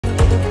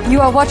You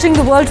are watching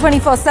the World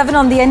 24/7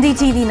 on the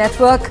NDTV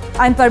network.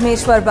 I'm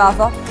Parmeshwar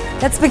Bawa.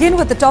 Let's begin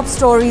with the top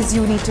stories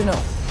you need to know.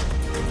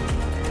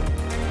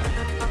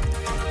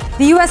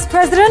 The US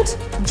President,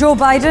 Joe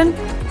Biden,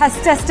 has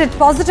tested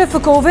positive for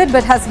COVID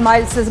but has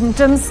mild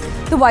symptoms,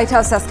 the White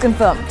House has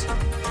confirmed.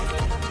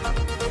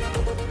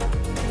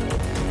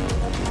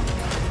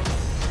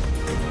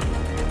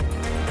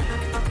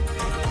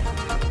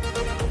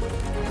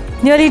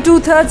 Nearly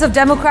two-thirds of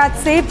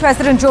Democrats say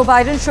President Joe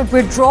Biden should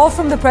withdraw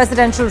from the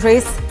presidential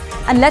race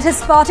and let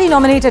his party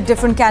nominate a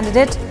different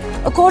candidate,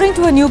 according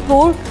to a new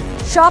poll,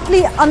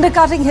 sharply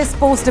undercutting his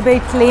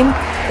post-debate claim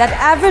that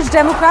average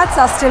Democrats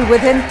are still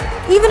with him,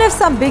 even if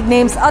some big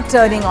names are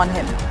turning on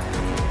him.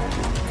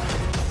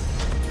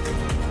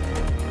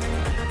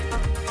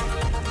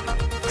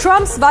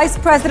 Trump's vice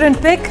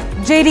president pick,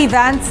 J.D.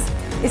 Vance,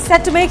 is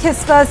set to make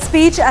his first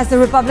speech as the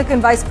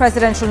Republican vice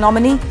presidential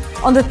nominee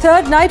on the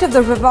third night of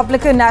the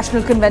Republican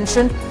National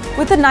Convention,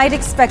 with the night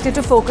expected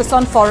to focus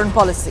on foreign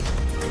policy.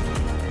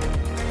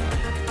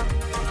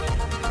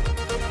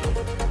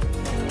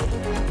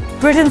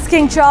 Britain's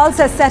King Charles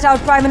has set out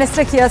Prime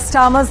Minister Keir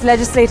Starmer's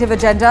legislative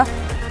agenda,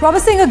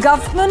 promising a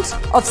government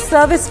of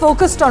service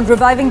focused on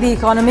reviving the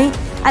economy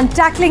and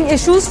tackling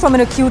issues from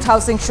an acute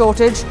housing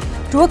shortage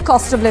to a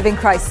cost of living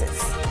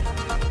crisis.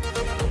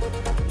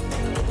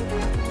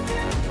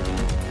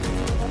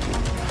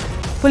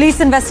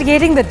 Police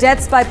investigating the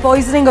deaths by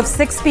poisoning of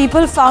 6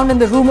 people found in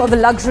the room of a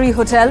luxury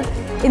hotel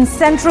in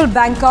central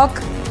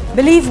Bangkok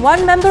believe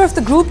one member of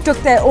the group took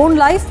their own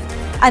life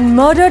and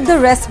murdered the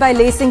rest by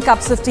lacing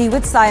cups of tea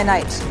with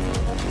cyanide.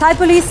 Thai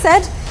police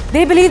said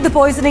they believe the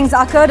poisonings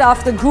occurred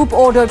after the group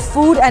ordered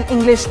food and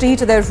English tea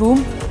to their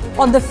room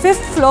on the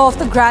 5th floor of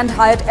the Grand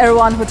Hyatt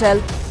Erawan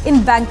Hotel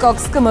in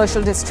Bangkok's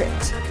commercial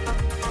district.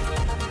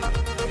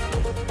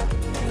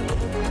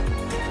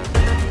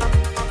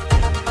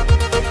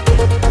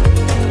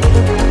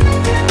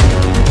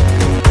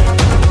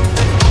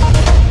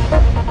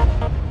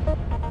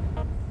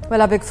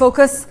 Well, our big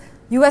focus,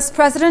 US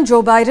President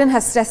Joe Biden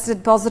has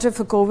tested positive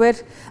for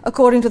COVID,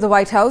 according to the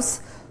White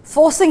House,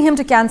 forcing him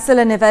to cancel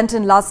an event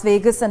in Las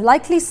Vegas and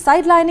likely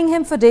sidelining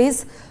him for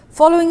days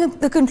following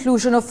the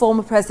conclusion of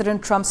former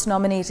President Trump's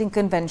nominating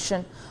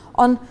convention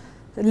on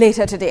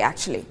later today,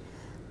 actually.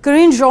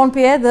 Karine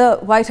Jean-Pierre, the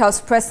White House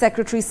press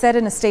secretary, said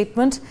in a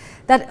statement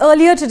that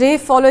earlier today,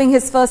 following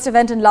his first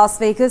event in Las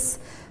Vegas,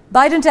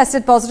 Biden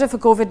tested positive for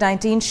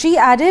COVID-19. She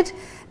added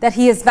that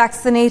he is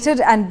vaccinated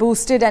and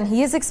boosted and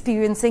he is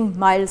experiencing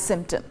mild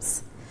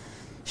symptoms.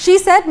 She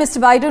said Mr.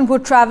 Biden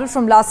would travel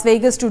from Las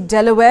Vegas to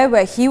Delaware,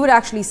 where he would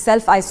actually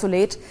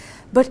self-isolate.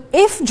 But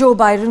if Joe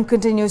Biden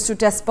continues to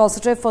test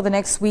positive for the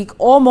next week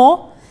or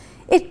more,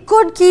 it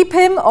could keep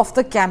him off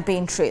the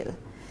campaign trail.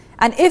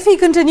 And if he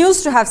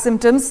continues to have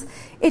symptoms,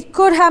 it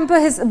could hamper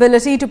his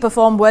ability to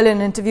perform well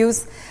in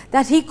interviews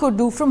that he could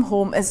do from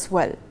home as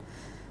well.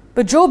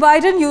 But Joe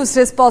Biden used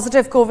his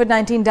positive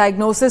COVID-19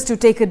 diagnosis to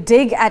take a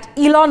dig at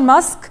Elon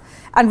Musk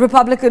and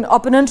Republican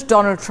opponent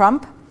Donald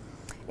Trump.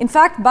 In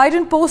fact,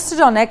 Biden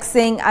posted on X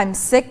saying, "I'm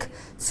sick,"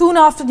 soon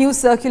after news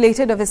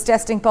circulated of his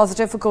testing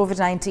positive for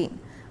COVID-19.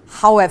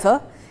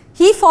 However,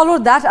 he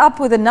followed that up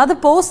with another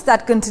post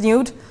that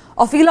continued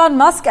of Elon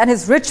Musk and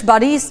his rich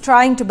buddies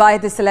trying to buy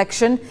this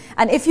election.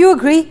 And if you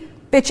agree,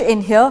 pitch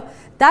in here.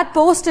 That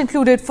post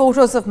included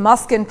photos of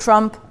Musk and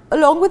Trump,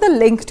 along with a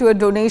link to a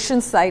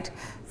donation site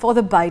for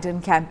the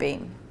Biden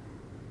campaign.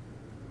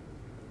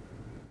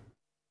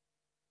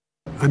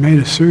 I made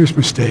a serious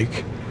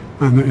mistake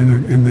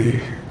in the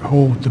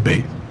whole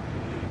debate.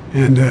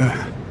 And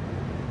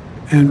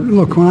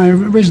look, when I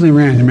originally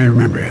ran, you may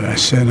remember it, I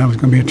said I was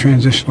going to be a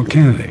transitional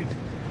candidate.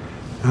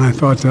 And I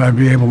thought that I'd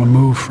be able to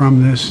move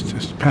from this,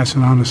 just pass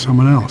it on to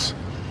someone else.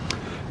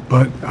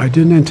 But I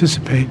didn't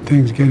anticipate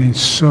things getting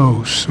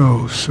so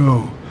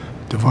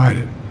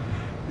divided.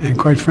 And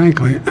quite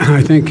frankly,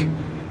 I think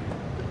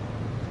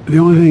the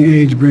only thing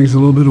age brings a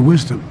little bit of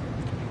wisdom.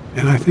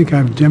 And I think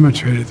I've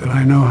demonstrated that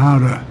I know how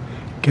to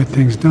get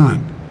things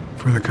done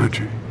for the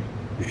country,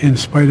 in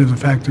spite of the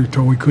fact that we were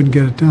told we couldn't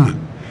get it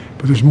done.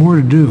 But there's more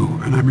to do,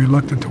 and I'm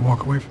reluctant to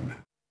walk away from that.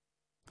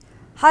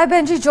 Hi,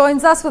 Benji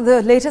joins us with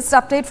the latest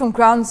update from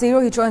Ground Zero.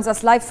 He joins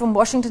us live from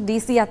Washington,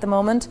 D.C. at the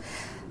moment.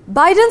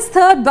 Biden's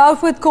third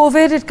bout with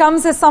COVID, it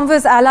comes as some of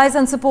his allies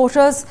and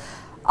supporters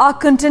are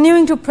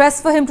continuing to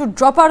press for him to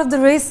drop out of the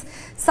race,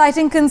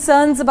 citing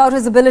concerns about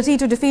his ability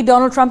to defeat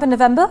Donald Trump in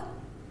November.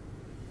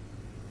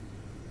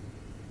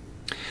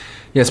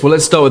 Yes, well,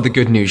 let's start with the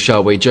good news,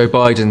 shall we? Joe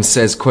Biden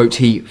says, quote,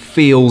 he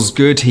feels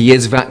good. He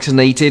is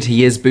vaccinated.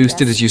 He is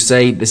boosted, as you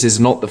say. This is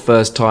not the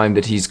first time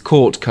that he's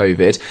caught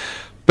COVID.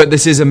 But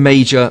this is a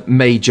major,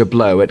 major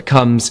blow. It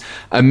comes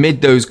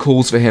amid those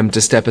calls for him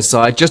to step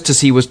aside, just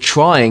as he was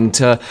trying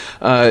to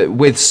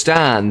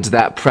withstand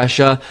that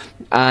pressure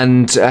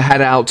and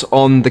head out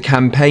on the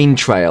campaign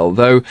trail.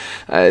 Though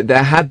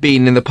there had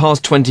been, in the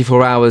past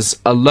 24 hours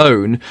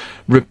alone,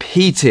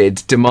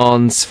 repeated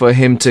demands for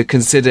him to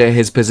consider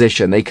his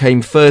position. They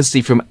came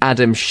firstly from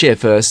Adam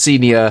Schiff, a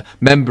senior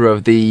member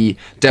of the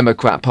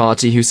Democrat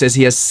Party, who says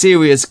he has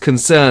serious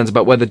concerns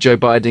about whether Joe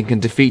Biden can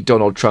defeat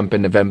Donald Trump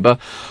in November.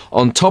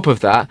 On top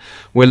of that,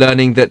 we're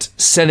learning that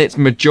Senate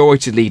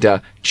Majority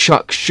Leader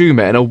Chuck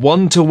Schumer, in a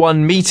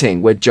one-to-one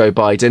meeting with Joe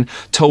Biden,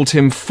 told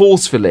him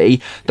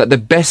forcefully that the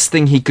best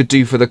thing he could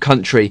do for the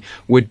country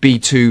would be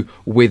to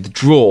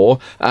withdraw.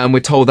 And we're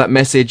told that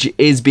message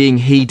is being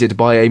heeded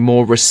by a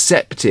more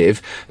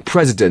receptive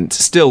president.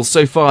 Still,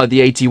 so far, the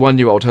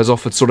 81-year-old has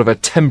offered sort of a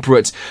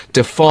temperate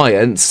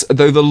defiance,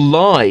 though the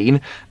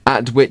line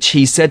at which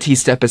he said he'd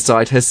step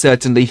aside has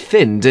certainly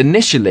thinned.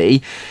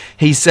 Initially,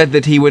 he said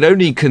that he would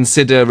only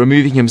consider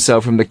removing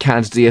himself from the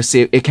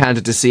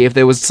candidacy if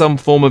there was some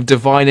form of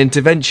divine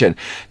intervention.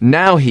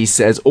 Now he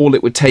says all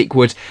it would take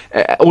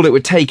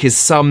is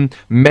some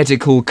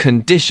medical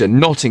condition,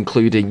 not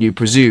including, you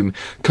presume,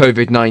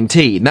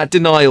 COVID-19. That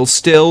denial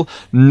still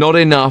not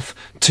enough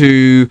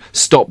to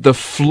stop the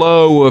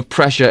flow of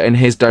pressure in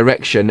his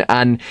direction,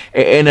 and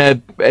in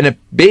a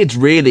bid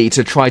really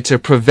to try to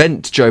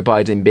prevent Joe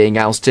Biden being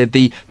ousted,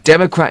 the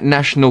Democrat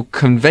National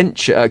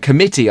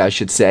Committee, I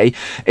should say,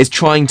 is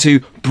trying to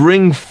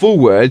bring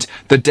forward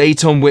the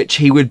date on which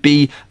he would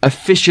be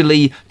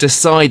officially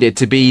decided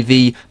to be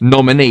the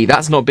nominee.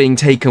 That's not being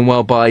taken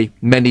well by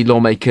many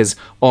lawmakers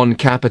on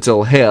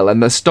Capitol Hill,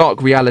 and the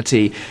stark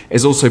reality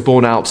is also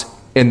borne out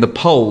in the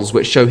polls,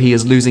 which show he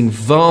is losing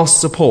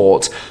vast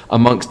support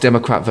amongst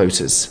Democrat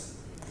voters.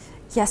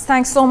 Yes,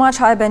 thanks so much,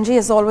 Hi Benji,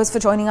 as always, for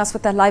joining us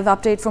with that live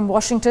update from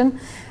Washington.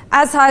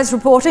 As Hi is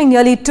reporting,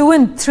 nearly 2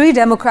 in 3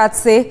 Democrats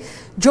say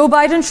Joe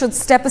Biden should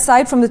step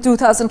aside from the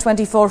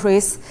 2024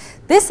 race.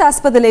 This as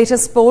per the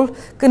latest poll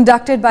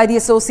conducted by the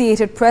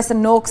Associated Press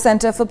and Noak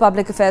Center for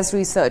Public Affairs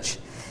Research.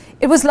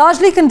 It was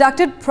largely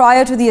conducted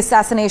prior to the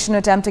assassination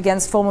attempt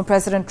against former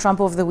President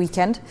Trump over the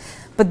weekend.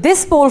 But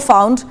this poll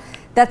found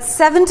that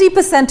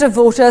 70% of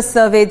voters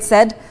surveyed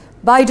said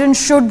Biden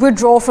should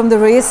withdraw from the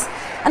race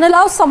and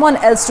allow someone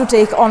else to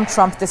take on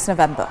Trump this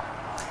November.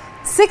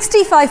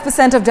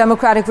 65% of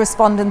Democratic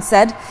respondents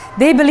said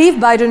they believe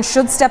Biden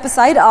should step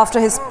aside after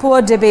his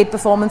poor debate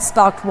performance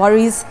sparked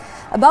worries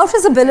about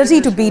his ability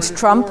to beat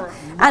Trump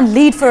and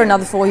lead for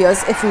another 4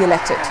 years if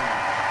re-elected.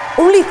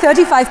 Only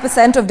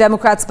 35% of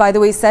Democrats, by the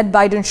way, said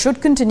Biden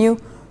should continue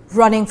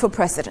running for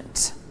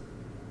president.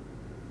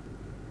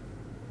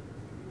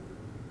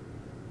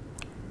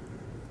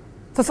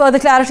 For further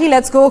clarity,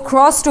 let's go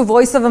across to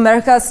Voice of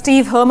America's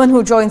Steve Herman,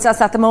 who joins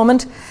us at the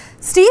moment.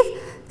 Steve,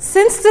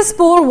 since this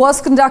poll was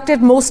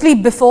conducted mostly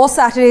before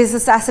Saturday's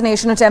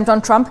assassination attempt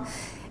on Trump,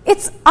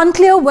 it's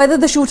unclear whether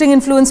the shooting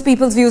influenced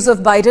people's views of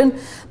Biden.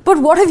 But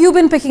what have you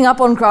been picking up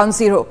on ground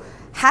zero?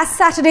 Has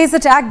Saturday's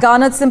attack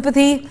garnered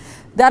sympathy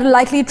that will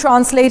likely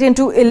translate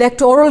into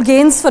electoral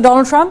gains for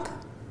Donald Trump?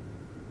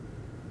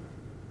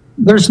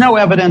 There's no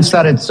evidence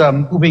that it's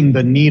moving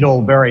the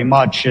needle very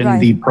much in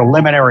the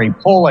preliminary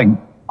polling.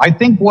 I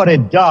think what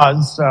it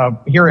does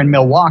here in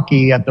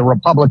Milwaukee at the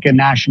Republican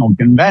National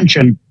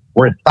Convention,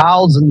 where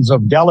thousands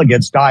of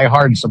delegates,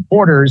 diehard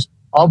supporters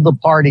of the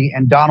party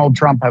and Donald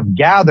Trump have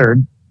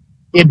gathered,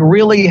 it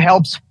really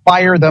helps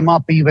fire them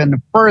up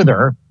even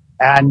further.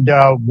 And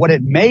what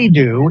it may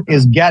do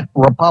is get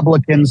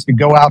Republicans to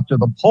go out to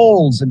the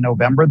polls in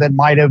November that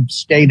might have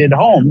stayed at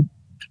home,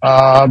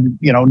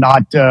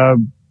 not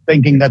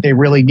thinking that they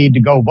really need to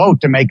go vote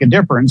to make a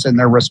difference in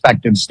their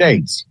respective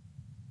states.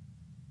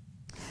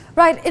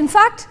 Right. In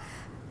fact,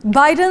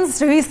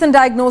 Biden's recent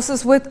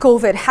diagnosis with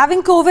COVID,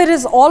 having COVID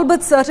is all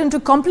but certain to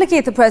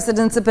complicate the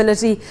president's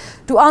ability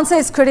to answer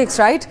his critics,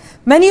 right?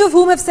 Many of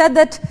whom have said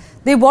that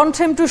they want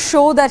him to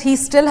show that he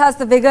still has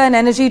the vigor and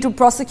energy to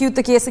prosecute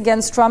the case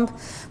against Trump,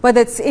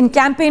 whether it's in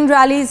campaign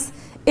rallies,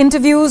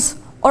 interviews,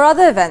 or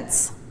other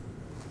events.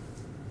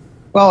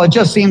 Well, it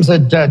just seems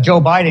that Joe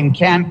Biden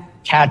can't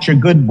catch a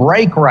good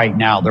break right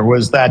now. There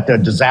was that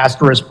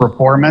disastrous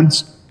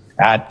performance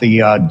at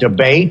the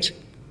debate.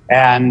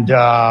 And,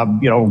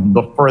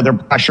 the further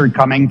pressure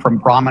coming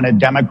from prominent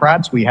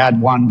Democrats. We had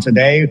one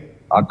today,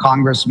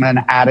 Congressman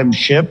Adam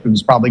Schiff,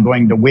 who's probably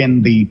going to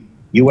win the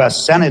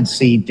U.S. Senate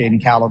seat in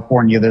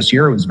California this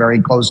year. It was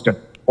very close to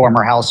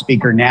former House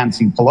Speaker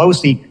Nancy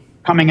Pelosi,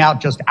 coming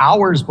out just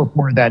hours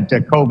before that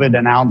COVID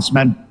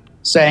announcement,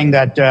 saying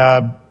that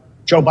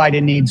Joe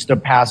Biden needs to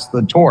pass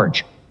the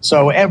torch.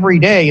 So every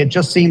day, it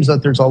just seems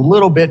that there's a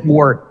little bit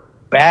more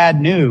bad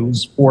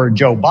news for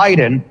Joe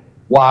Biden,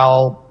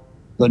 while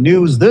the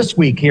news this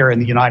week here in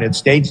the United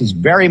States is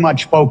very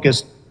much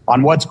focused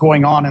on what's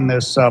going on in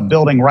this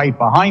building right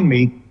behind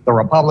me, the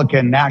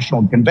Republican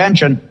National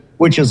Convention,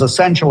 which is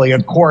essentially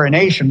a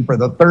coronation for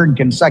the 3rd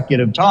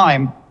consecutive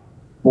time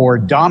for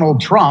Donald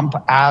Trump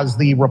as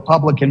the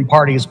Republican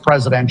Party's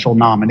presidential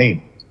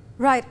nominee.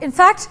 Right. In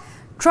fact,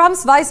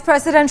 Trump's vice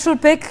presidential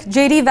pick,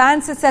 J.D.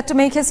 Vance, is set to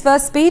make his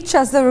first speech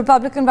as the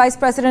Republican vice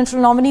presidential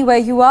nominee where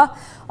you are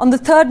on the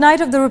third night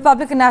of the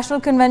Republican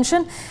National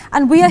Convention.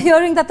 And we are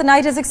hearing that the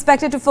night is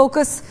expected to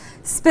focus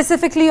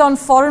specifically on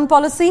foreign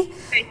policy.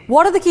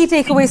 What are the key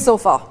takeaways so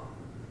far?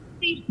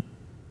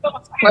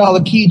 Well,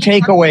 the key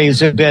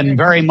takeaways have been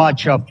very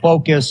much a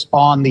focus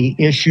on the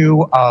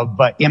issue of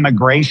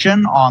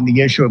immigration, on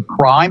the issue of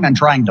crime, and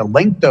trying to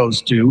link those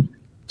two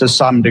to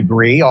some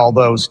degree,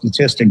 although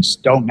statistics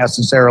don't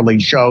necessarily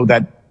show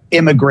that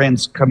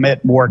immigrants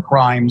commit more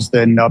crimes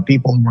than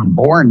people who were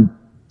born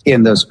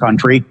in this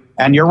country.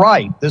 And you're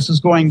right, this is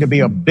going to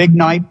be a big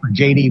night for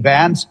J.D.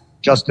 Vance,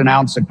 just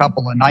announced a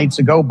couple of nights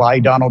ago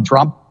by Donald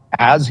Trump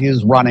as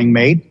his running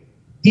mate.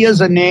 He is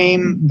a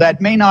name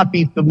that may not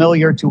be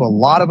familiar to a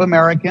lot of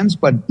Americans,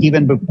 but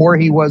even before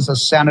he was a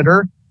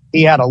senator,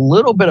 he had a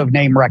little bit of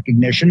name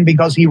recognition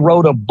because he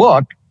wrote a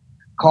book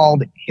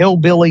called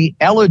Hillbilly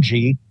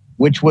Elegy,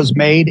 which was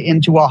made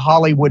into a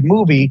Hollywood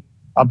movie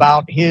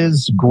about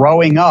his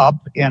growing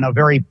up in a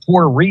very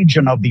poor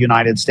region of the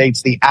United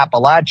States, the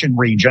Appalachian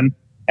region,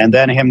 and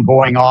then him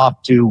going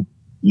off to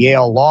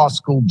Yale Law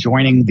School,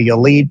 joining the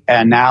elite,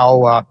 and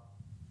now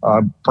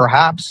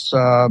perhaps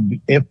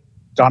if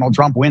Donald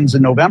Trump wins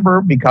in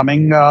November,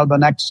 becoming the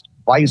next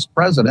vice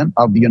president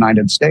of the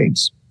United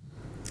States.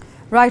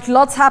 Right,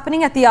 lots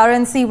happening at the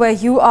RNC where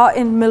you are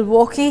in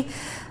Milwaukee.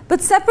 But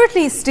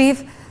separately,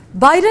 Steve,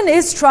 Biden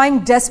is trying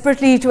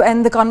desperately to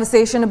end the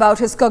conversation about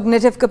his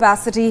cognitive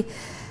capacity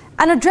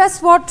and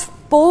address what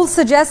polls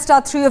suggest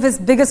are three of his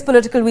biggest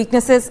political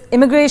weaknesses: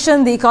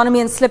 immigration, the economy,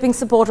 and slipping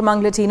support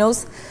among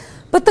Latinos.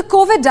 But the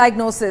COVID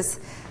diagnosis,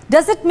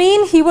 does it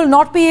mean he will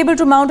not be able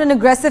to mount an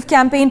aggressive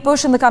campaign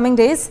push in the coming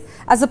days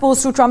as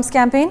opposed to Trump's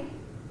campaign?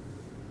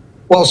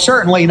 Well,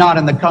 certainly not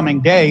in the coming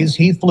days.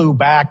 He flew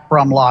back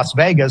from Las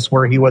Vegas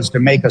where he was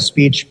to make a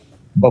speech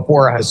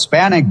before a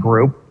Hispanic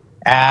group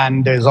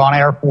and is on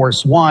Air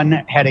Force One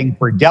heading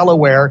for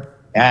Delaware.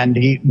 And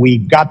we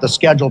got the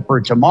schedule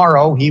for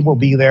tomorrow. He will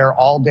be there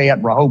all day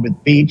at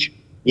Rehoboth Beach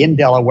in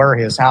Delaware,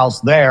 his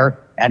house there,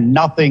 and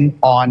nothing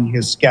on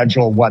his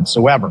schedule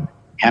whatsoever.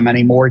 How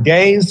many more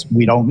days?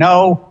 We don't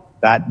know.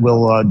 That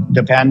will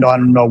depend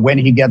on when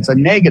he gets a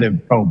negative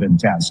COVID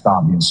test,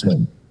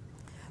 obviously.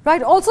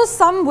 Right. Also,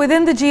 some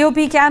within the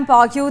GOP camp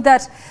argue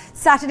that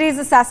Saturday's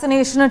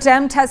assassination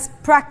attempt has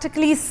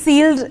practically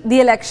sealed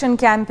the election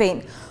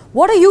campaign.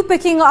 What are you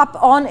picking up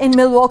on in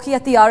Milwaukee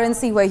at the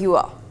RNC where you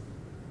are?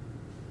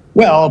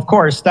 Well, of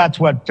course, that's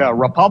what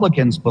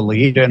Republicans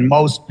believe, and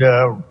most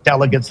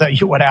delegates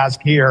that you would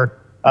ask here,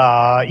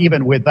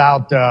 even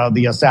without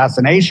the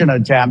assassination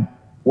attempt,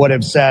 would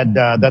have said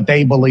that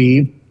they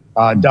believe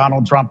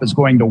Donald Trump is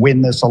going to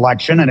win this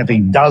election. And if he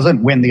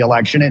doesn't win the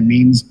election, it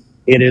means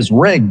it is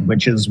rigged,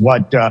 which is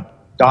what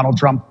Donald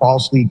Trump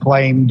falsely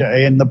claimed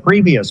in the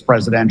previous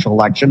presidential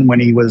election when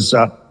he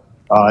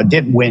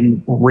didn't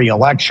win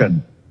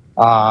re-election.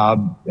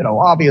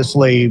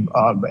 Obviously,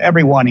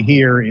 everyone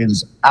here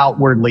is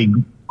outwardly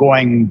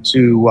going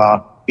to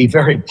be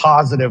very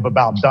positive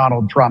about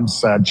Donald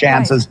Trump's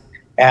chances. Right.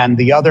 And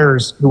the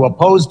others who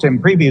opposed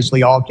him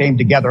previously all came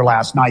together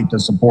last night to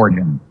support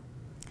him.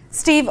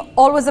 Steve,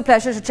 always a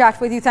pleasure to chat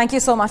with you. Thank you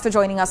so much for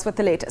joining us with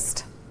the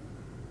latest.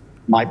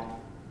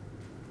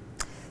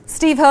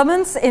 Steve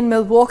Herman's in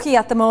Milwaukee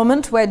at the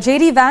moment, where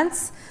J.D.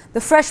 Vance,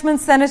 the freshman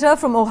senator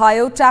from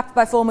Ohio, tapped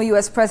by former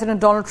U.S. President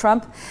Donald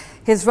Trump,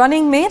 his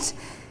running mate,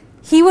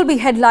 he will be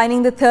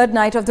headlining the third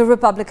night of the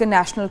Republican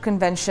National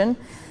Convention.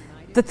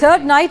 The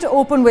third night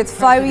opened with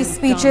fiery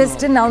speeches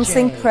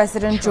denouncing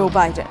President Joe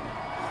Biden.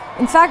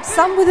 In fact,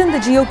 some within the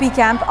GOP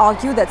camp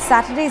argue that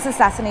Saturday's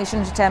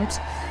assassination attempt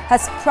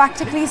has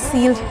practically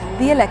sealed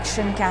the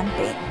election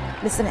campaign.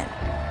 Listen in.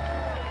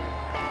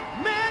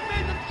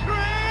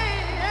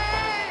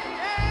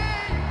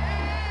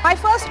 My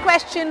first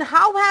question,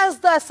 how has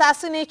the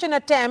assassination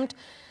attempt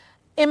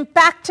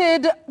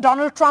impacted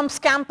Donald Trump's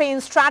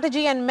campaign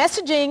strategy and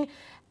messaging?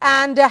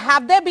 And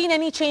have there been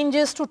any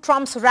changes to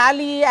Trump's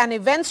rally and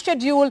event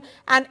schedule?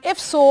 And if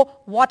so,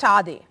 what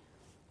are they?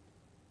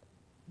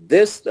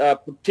 This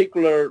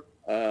particular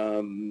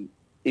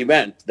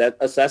event, that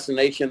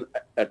assassination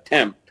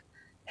attempt,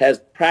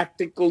 has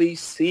practically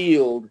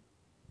sealed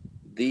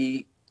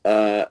the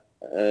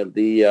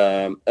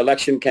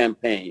election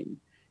campaign.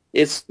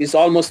 It's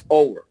almost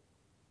over.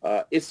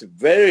 It's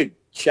very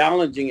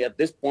challenging at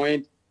this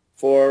point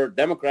for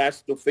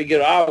Democrats to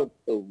figure out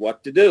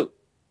what to do,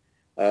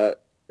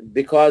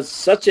 because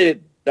such a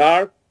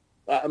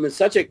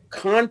such a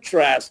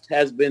contrast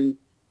has been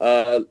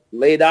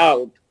laid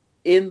out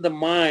in the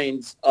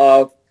minds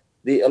of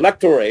the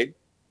electorate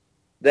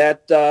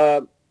that,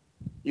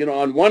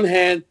 on one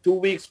hand, 2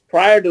 weeks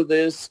prior to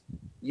this,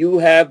 you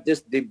have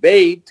this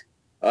debate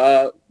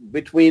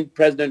between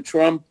President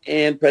Trump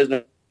and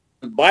President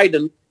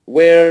Biden,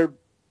 where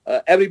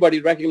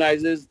everybody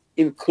recognizes,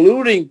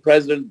 including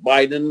President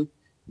Biden,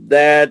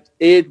 that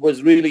it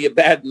was really a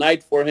bad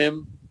night for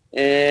him.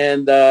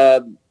 And,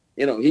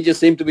 he just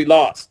seemed to be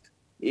lost.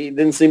 He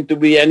didn't seem to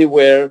be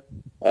anywhere.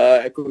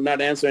 I could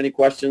not answer any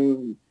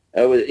question.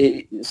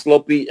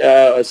 Sleepy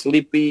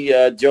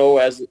Joe,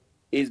 as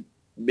he's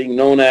being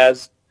known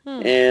as.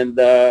 And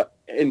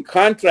in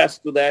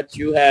contrast to that,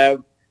 you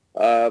have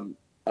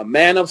a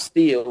man of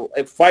steel,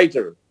 a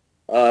fighter,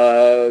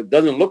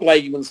 doesn't look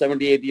like even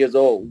 78 years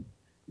old,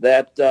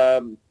 that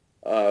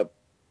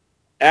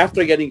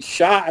after getting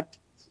shot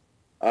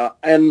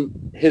in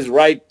his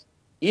right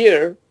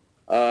ear,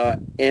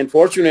 and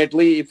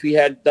fortunately, if he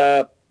had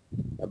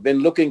been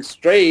looking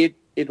straight,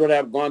 it would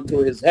have gone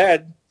through his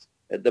head,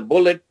 the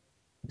bullet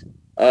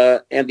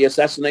and the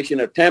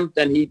assassination attempt.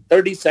 And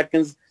 30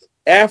 seconds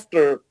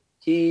after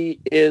he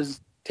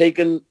is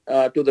taken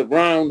to the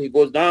ground, he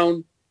goes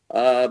down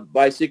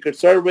by Secret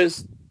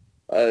Service.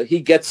 He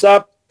gets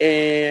up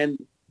and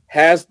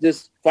has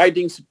this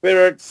fighting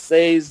spirit,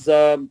 says,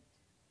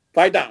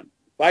 fight on,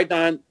 fight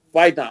on,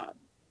 fight on.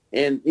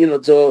 And,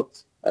 so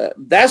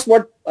that's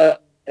what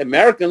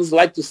Americans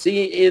like to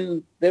see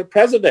in their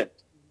president.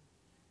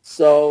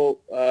 So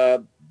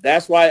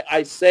that's why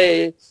I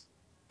say,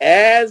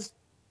 as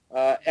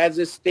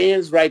it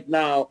stands right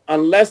now,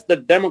 unless the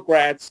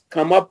Democrats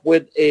come up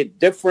with a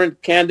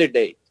different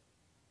candidate,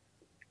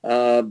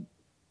 and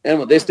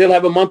they still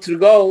have a month to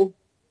go,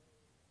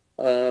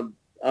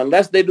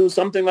 unless they do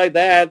something like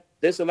that,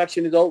 this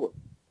election is over.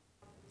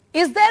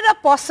 Is there a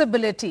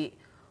possibility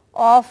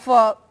of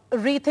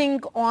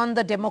rethink on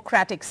the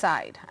Democratic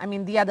side? I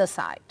mean, the other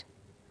side?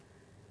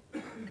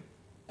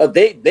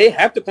 They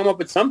have to come up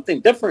with something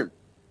different.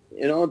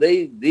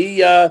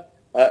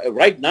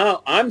 Right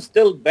now, I'm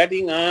still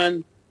betting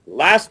on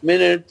last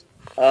minute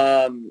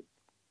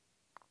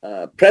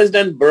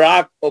President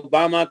Barack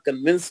Obama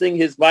convincing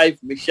his wife,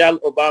 Michelle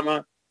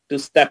Obama, to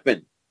step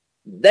in.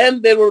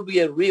 Then there will be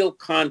a real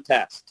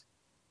contest.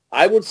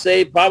 I would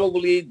say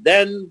probably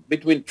then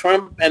between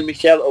Trump and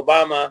Michelle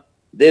Obama,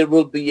 there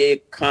will be a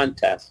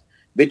contest.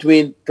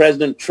 Between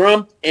President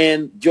Trump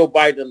and Joe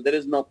Biden, there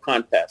is no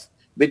contest.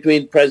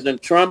 Between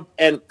President Trump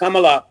and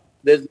Kamala,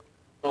 there's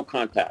no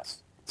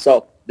contest.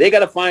 So they got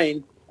to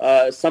find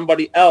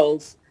somebody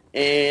else,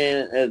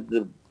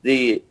 and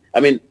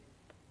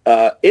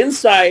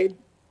inside,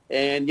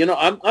 and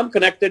I'm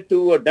connected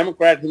to a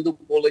Democrat-Hindu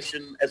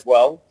coalition as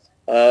well.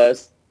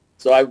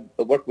 So I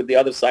work with the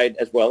other side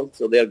as well.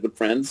 So they are good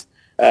friends.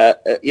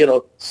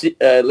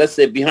 Let's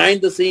say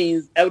behind the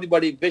scenes,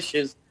 everybody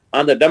wishes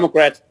on the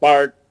Democrats'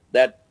 part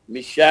that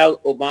Michelle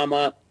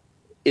Obama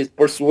is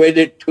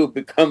persuaded to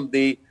become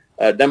the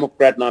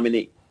Democrat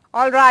nominee.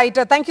 All right.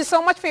 Thank you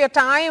so much for your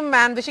time,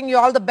 and wishing you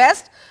all the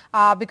best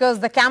because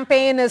the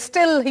campaign is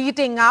still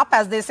heating up,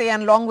 as they say,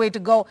 and long way to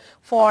go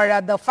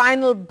for the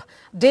final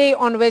day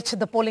on which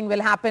the polling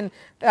will happen.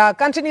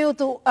 Continue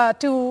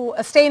to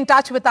stay in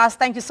touch with us.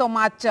 Thank you so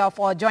much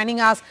for joining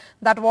us.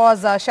 That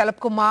was Shalabh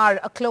Kumar,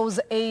 a close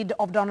aide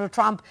of Donald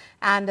Trump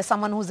and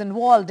someone who's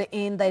involved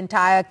in the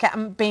entire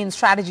campaign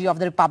strategy of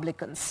the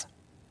Republicans.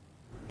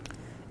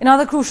 In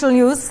other crucial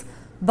news,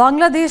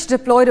 Bangladesh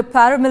deployed a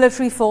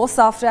paramilitary force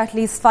after at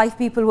least 5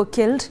 people were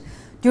killed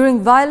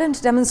during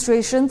violent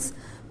demonstrations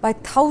by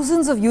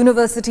thousands of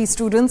university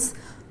students,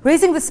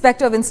 raising the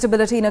specter of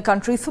instability in a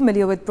country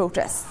familiar with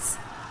protests.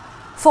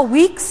 For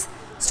weeks,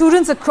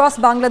 students across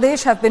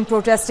Bangladesh have been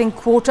protesting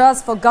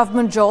quotas for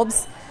government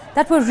jobs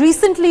that were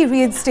recently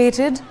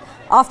reinstated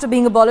after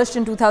being abolished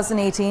in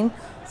 2018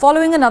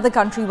 following another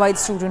countrywide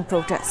student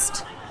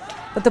protest.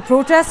 But the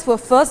protests were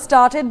first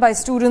started by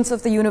students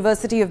of the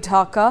University of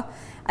Dhaka,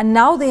 and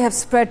now they have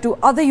spread to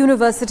other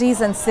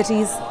universities and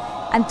cities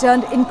and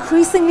turned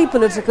increasingly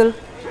political,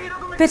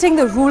 pitting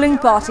the ruling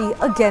party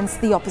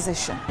against the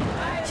opposition.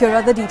 Here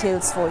are the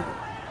details for you.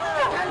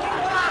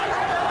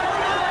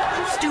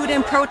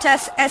 Student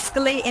protests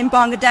escalate in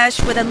Bangladesh,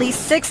 with at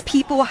least 6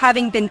 people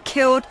having been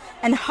killed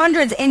and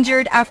hundreds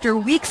injured after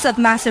weeks of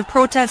massive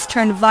protests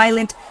turned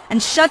violent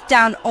and shut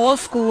down all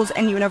schools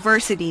and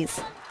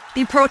universities.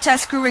 The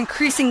protests grew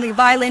increasingly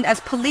violent as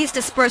police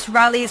dispersed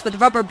rallies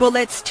with rubber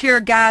bullets, tear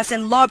gas,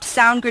 and lobbed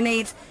sound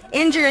grenades,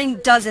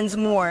 injuring dozens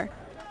more.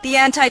 The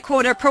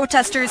anti-quota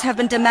protesters have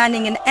been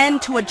demanding an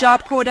end to a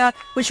job quota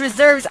which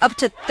reserves up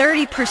to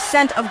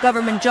 30% of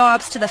government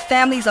jobs to the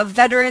families of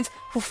veterans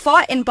who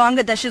fought in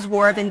Bangladesh's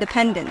War of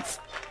Independence.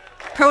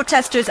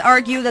 Protesters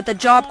argue that the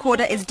job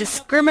quota is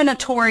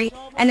discriminatory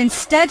and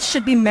instead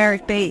should be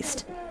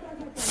merit-based.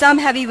 Some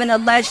have even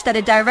alleged that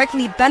it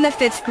directly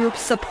benefits groups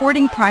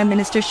supporting Prime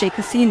Minister Sheikh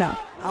Hasina.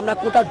 আমরা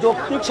কোটা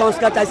যৌক্তিক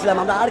সংস্কার চাইছিলাম,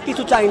 আমরা আর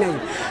কিছু চাই নাই।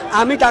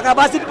 আমি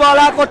ঢাকাবাসী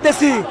পড়ালেখা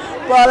করতেছি,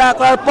 পড়ালেখা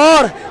করার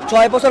পর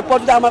 6 বছর পর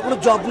যদি আমার কোনো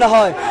জব না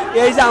হয়,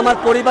 এই যে আমার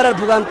পরিবারের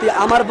ভোগান্তি,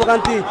 আমার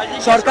ভোগান্তি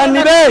সরকার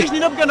নিবে,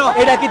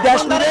 এটা কি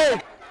দেশ নিবে?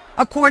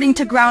 According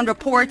to ground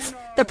reports,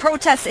 the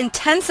protests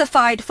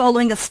intensified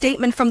following a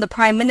statement from the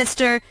Prime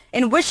Minister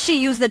in which she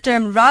used the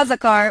term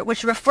Razakar,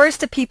 which refers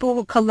to people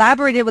who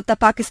collaborated with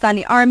the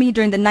Pakistani army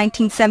during the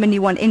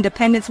 1971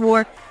 Independence War,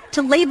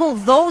 to label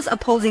those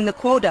opposing the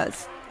quotas.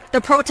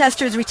 The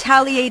protesters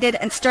retaliated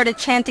and started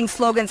chanting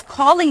slogans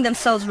calling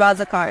themselves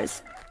Razakars.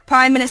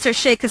 Prime Minister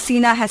Sheikh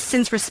Hasina has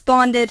since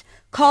responded,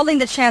 calling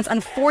the chants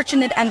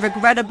unfortunate and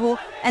regrettable,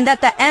 and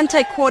that the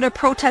anti-quota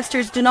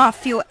protesters do not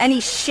feel any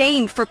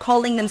shame for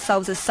calling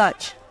themselves as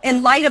such.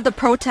 In light of the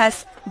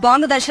protests,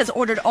 Bangladesh has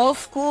ordered all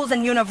schools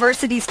and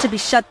universities to be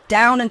shut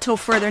down until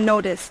further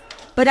notice.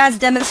 But as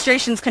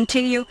demonstrations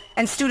continue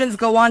and students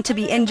go on to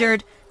be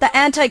injured, the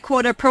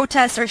anti-quota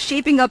protests are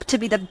shaping up to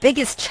be the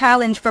biggest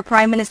challenge for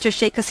Prime Minister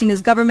Sheikh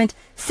Hasina's government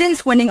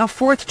since winning a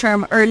fourth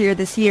term earlier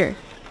this year.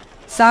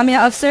 Samia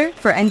Afsar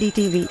for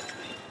NDTV.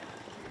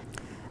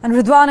 And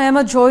Ridwan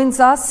Ahmed joins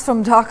us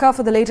from Dhaka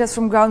for the latest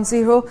from Ground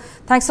Zero.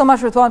 Thanks so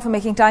much, Ridwan, for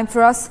making time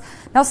for us.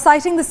 Now,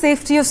 citing the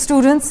safety of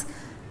students,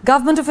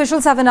 government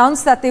officials have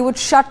announced that they would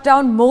shut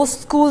down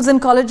most schools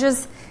and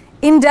colleges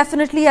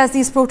indefinitely as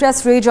these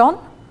protests rage on.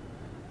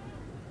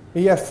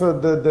 Yes, so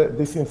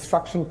this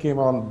instruction came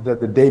on the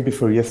day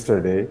before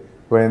yesterday,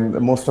 when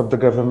most of the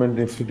government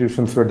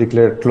institutions were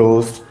declared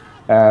closed.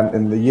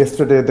 And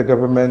yesterday, the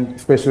government,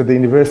 especially the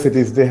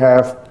universities, they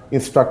have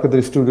instructed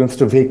the students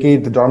to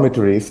vacate the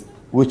dormitories,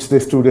 which the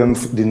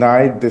students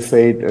denied. They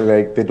said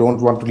like they don't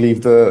want to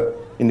leave the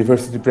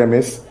university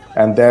premise,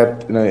 and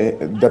that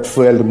that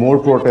fueled more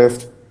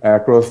protests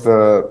across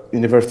the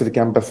university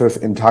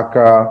campuses in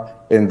Dhaka,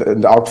 in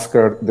the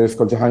outskirts. There's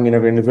called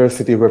Jahangirnagar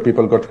University, where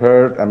people got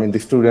hurt. I mean, the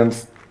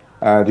students,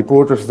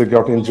 reporters, they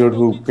got injured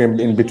who came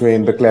in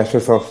between the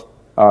clashes of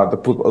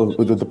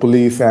the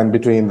police and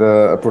between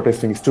the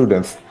protesting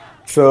students.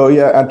 So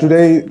yeah, and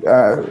today,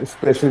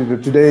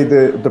 especially today,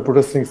 the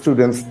protesting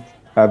students,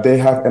 they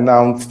have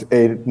announced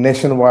a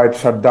nationwide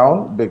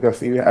shutdown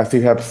because, as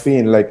you have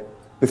seen, like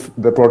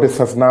the protest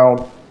has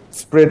now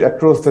spread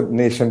across the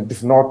nation.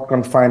 It's not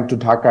confined to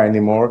Dhaka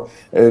anymore,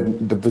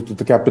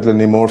 the capital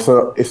anymore.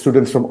 So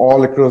students from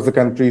all across the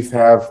countries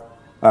have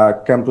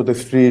come to the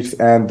streets,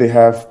 and they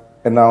have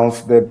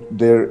announced that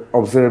they're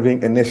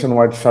observing a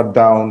nationwide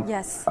shutdown.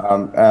 Yes.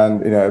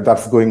 And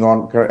that's going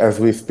on as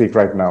we speak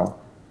right now.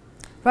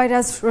 Right,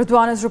 as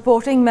Ridwan is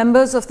reporting,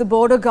 members of the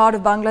Border Guard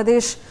of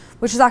Bangladesh,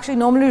 which is actually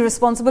normally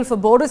responsible for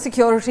border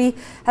security,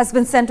 has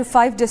been sent to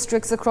 5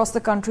 districts across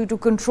the country to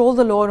control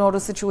the law and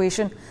order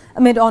situation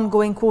amid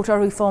ongoing quota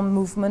reform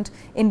movement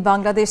in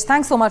Bangladesh.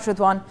 Thanks so much,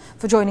 Ridwan,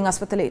 for joining us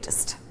with the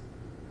latest.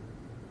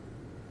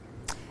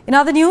 In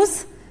other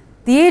news,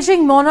 the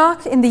aging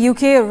monarch in the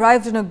UK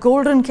arrived in a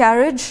golden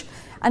carriage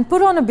and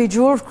put on a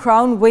bejeweled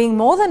crown weighing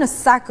more than a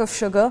sack of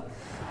sugar.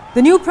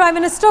 The new Prime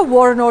Minister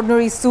wore an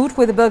ordinary suit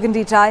with a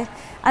burgundy tie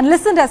and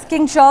listened as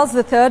King Charles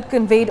III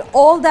conveyed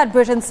all that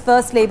Britain's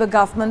first Labour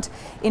government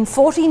in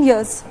 14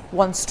 years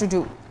wants to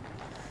do.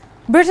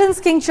 Britain's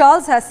King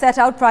Charles has set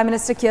out Prime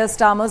Minister Keir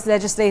Starmer's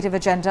legislative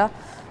agenda,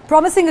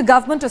 promising a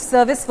government of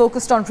service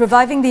focused on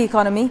reviving the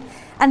economy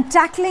and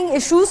tackling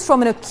issues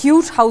from an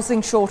acute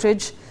housing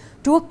shortage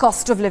to a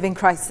cost of living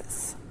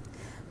crisis.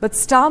 But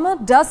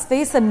Starmer does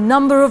face a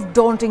number of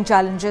daunting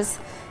challenges,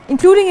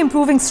 including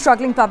improving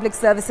struggling public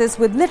services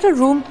with little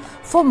room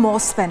for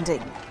more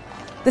spending.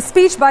 The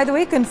speech, by the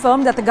way,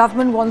 confirmed that the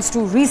government wants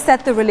to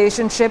reset the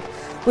relationship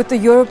with the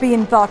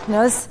European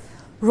partners,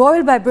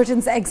 roiled by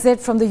Britain's exit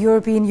from the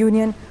European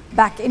Union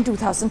back in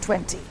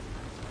 2020.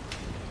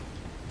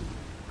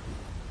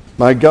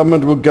 My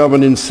government will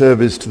govern in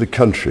service to the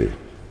country.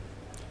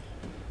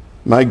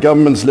 My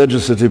government's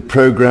legislative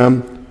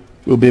programme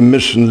will be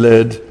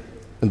mission-led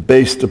and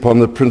based upon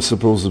the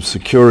principles of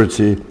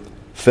security,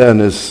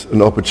 fairness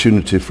and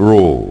opportunity for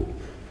all.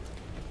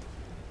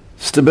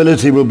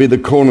 Stability will be the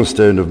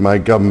cornerstone of my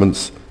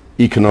government's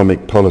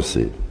economic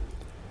policy,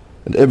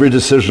 and every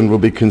decision will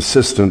be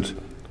consistent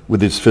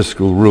with its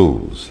fiscal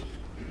rules.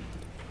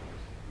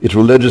 It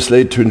will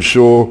legislate to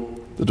ensure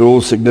that all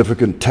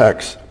significant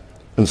tax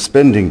and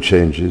spending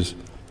changes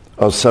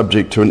are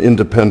subject to an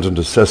independent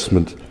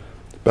assessment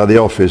by the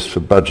Office for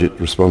Budget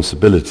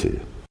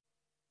Responsibility.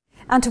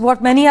 And to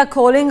what many are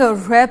calling a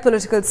rare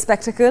political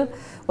spectacle,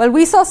 well,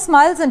 we saw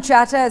smiles and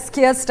chatter as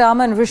Keir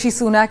Starmer and Rishi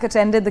Sunak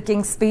attended the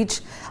King's speech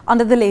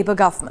under the Labour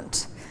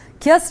government.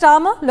 Keir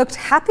Starmer looked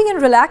happy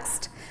and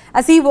relaxed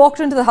as he walked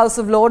into the House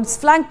of Lords,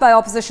 flanked by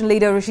opposition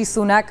leader Rishi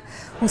Sunak,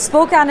 who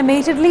spoke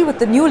animatedly with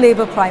the new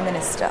Labour Prime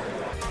Minister.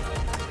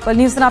 Well,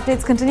 news and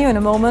updates continue in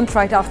a moment,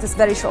 right after this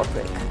very short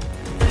break.